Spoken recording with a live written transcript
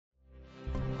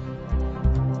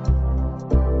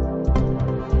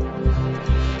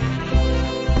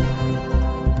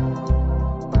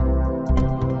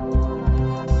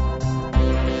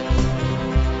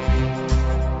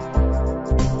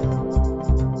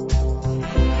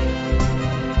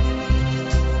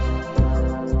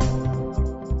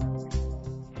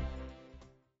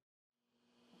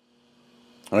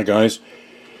Hi guys.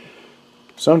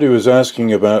 Somebody was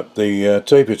asking about the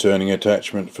taper turning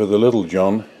attachment for the Little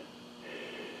John.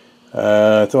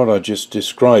 I thought I'd just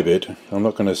describe it. I'm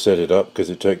not going to set it up because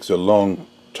it takes a long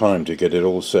time to get it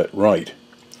all set right.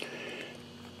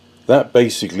 That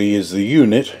basically is the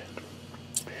unit,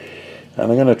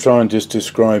 and I'm going to try and just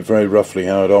describe very roughly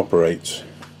how it operates.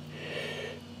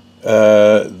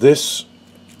 This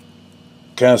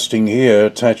casting here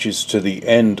attaches to the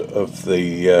end of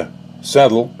the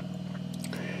saddle.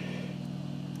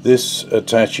 This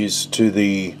attaches to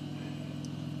the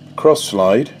cross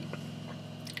slide.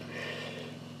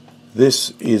 This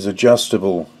is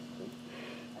adjustable.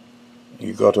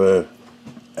 You've got a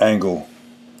angle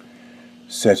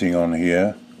setting on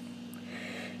here,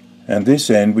 and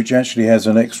this end, which actually has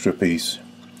an extra piece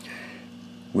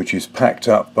which is packed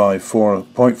up by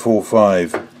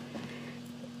 0.45,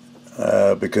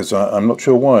 because I'm not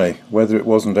sure why, whether it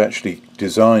wasn't actually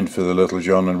designed for the Little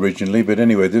John originally, but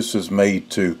anyway, this was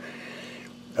made to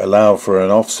allow for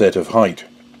an offset of height,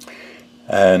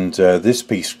 and this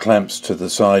piece clamps to the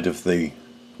side of the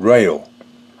rail.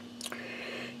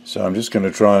 So I'm just going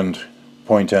to try and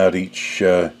point out each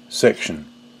section.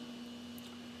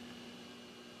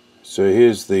 So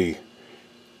here's the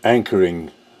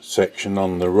anchoring section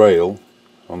on the rail,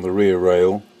 on the rear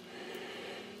rail,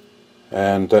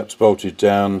 and that's bolted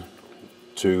down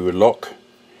to lock.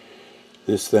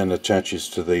 This then attaches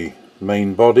to the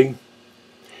main body.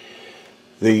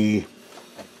 The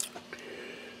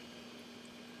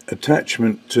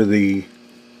attachment to the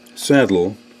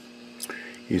saddle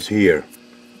is here.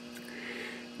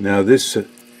 Now this,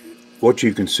 what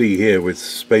you can see here with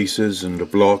spacers and a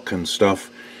block and stuff,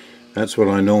 that's what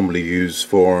I normally use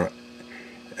for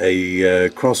a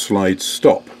cross slide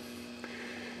stop.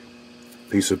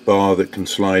 Piece of bar that can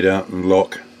slide out and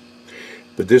lock,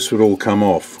 but this would all come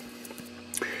off.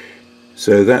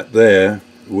 So that there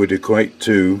would equate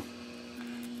to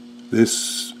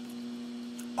this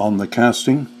on the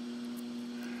casting.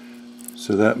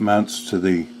 So that mounts to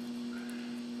the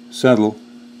saddle,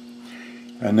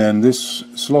 and then this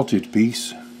slotted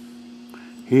piece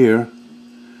here,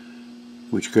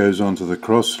 which goes onto the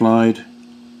cross slide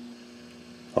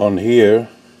on here,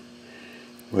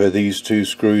 where these two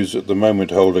screws at the moment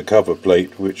hold a cover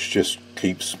plate which just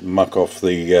keeps muck off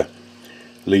the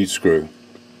lead screw.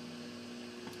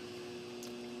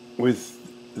 With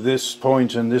this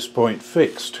point and this point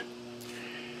fixed,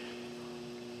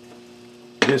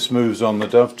 this moves on the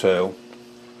dovetail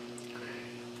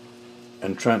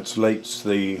and translates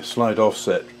the slight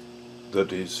offset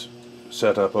that is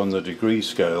set up on the degree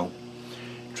scale,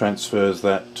 transfers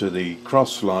that to the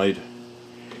cross slide.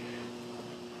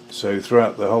 So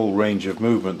throughout the whole range of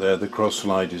movement there, the cross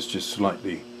slide is just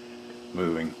slightly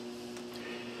moving.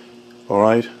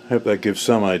 Alright, hope that gives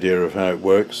some idea of how it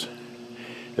works.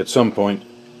 At some point,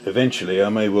 eventually, I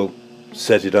may well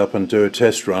set it up and do a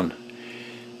test run.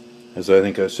 As I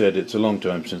think I said, it's a long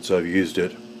time since I've used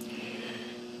it.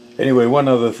 Anyway, one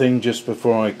other thing just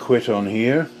before I quit on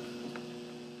here.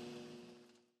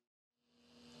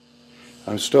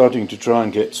 I'm starting to try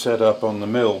and get set up on the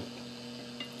mill,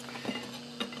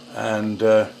 and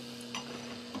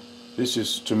this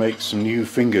is to make some new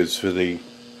fingers for the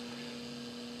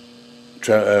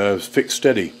fixed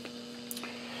steady.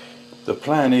 The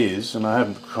plan is, and I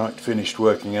haven't quite finished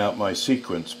working out my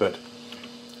sequence, but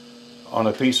on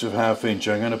a piece of 1/2 inch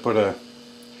I'm going to put a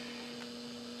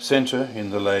center in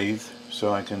the lathe,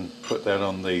 so I can put that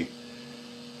on the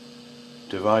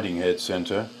dividing head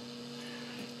center,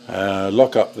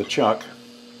 lock up the chuck,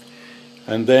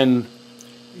 and then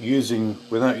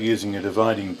without using a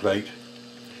dividing plate,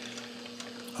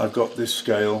 I've got this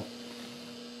scale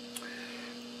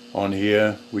on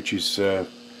here, which is a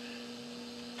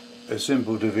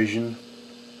simple division,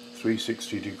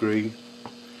 360 degree,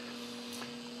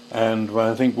 and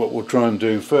I think what we'll try and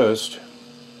do first,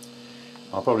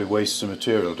 I'll probably waste some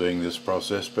material doing this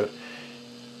process, but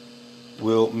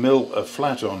we'll mill a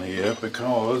flat on here,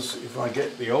 because if I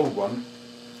get the old one,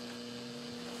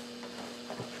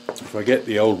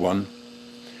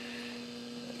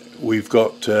 we've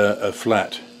got a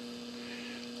flat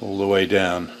all the way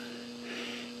down.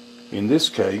 In this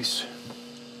case,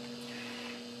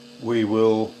 we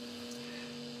will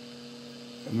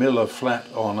mill a flat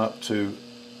on up to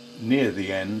near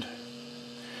the end,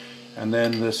 and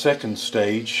then the second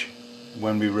stage,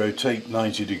 when we rotate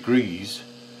 90 degrees,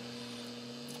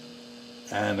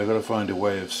 and I've got to find a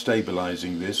way of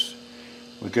stabilizing this,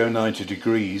 we'll go 90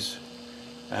 degrees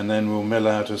and then we'll mill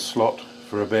out a slot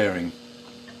for a bearing.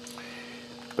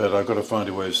 But I've got to find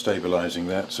a way of stabilizing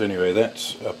that. So anyway,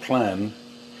 that's a plan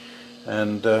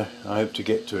and I hope to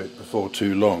get to it before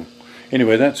too long.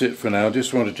 Anyway, that's it for now.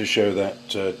 Just wanted to show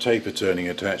that taper turning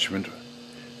attachment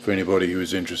for anybody who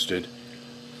is interested,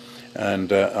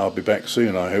 and I'll be back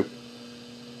soon, I hope.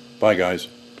 Bye guys,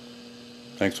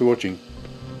 thanks for watching.